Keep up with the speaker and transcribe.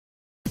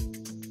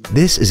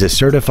This is a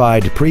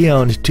certified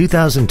pre-owned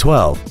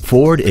 2012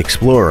 Ford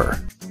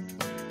Explorer.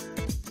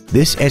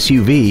 This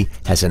SUV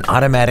has an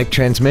automatic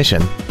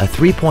transmission, a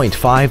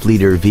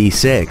 3.5-liter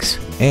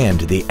V6,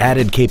 and the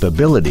added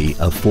capability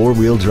of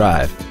four-wheel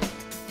drive.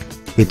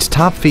 Its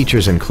top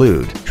features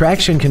include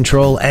traction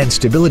control and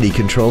stability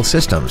control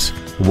systems,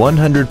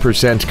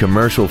 100%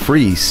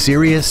 commercial-free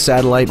Sirius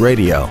satellite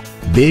radio,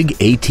 big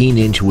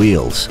 18-inch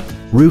wheels,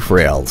 roof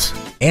rails,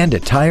 and a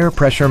tire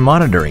pressure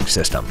monitoring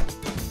system.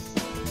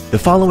 The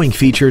following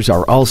features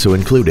are also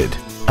included: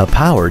 a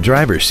power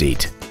driver's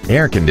seat,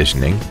 air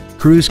conditioning,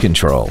 cruise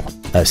control,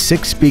 a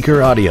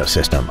 6-speaker audio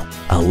system,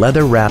 a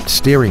leather-wrapped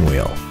steering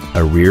wheel,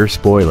 a rear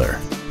spoiler,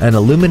 an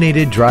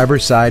illuminated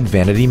driver's side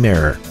vanity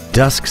mirror,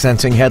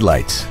 dusk-sensing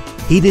headlights,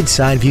 heated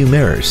side view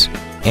mirrors,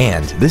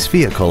 and this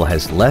vehicle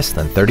has less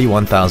than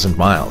 31,000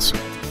 miles.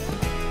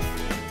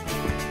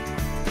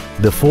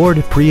 The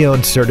Ford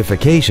Pre-Owned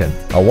Certification,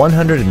 a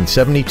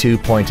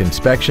 172-point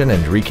inspection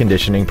and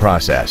reconditioning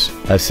process,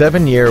 a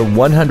 7-year,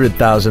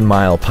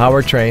 100,000-mile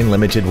powertrain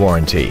limited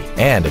warranty,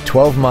 and a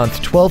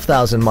 12-month,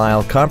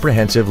 12,000-mile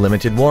comprehensive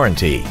limited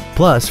warranty,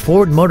 plus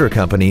Ford Motor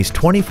Company's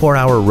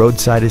 24-hour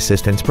roadside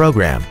assistance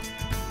program.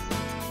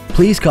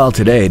 Please call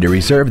today to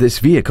reserve this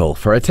vehicle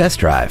for a test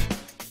drive.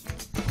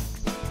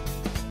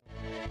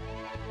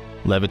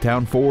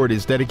 Levittown Ford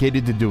is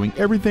dedicated to doing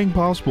everything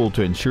possible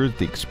to ensure that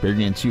the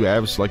experience you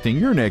have selecting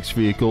your next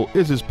vehicle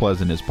is as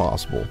pleasant as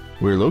possible.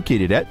 We're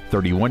located at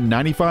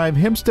 3195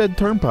 Hempstead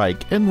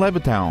Turnpike in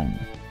Levittown.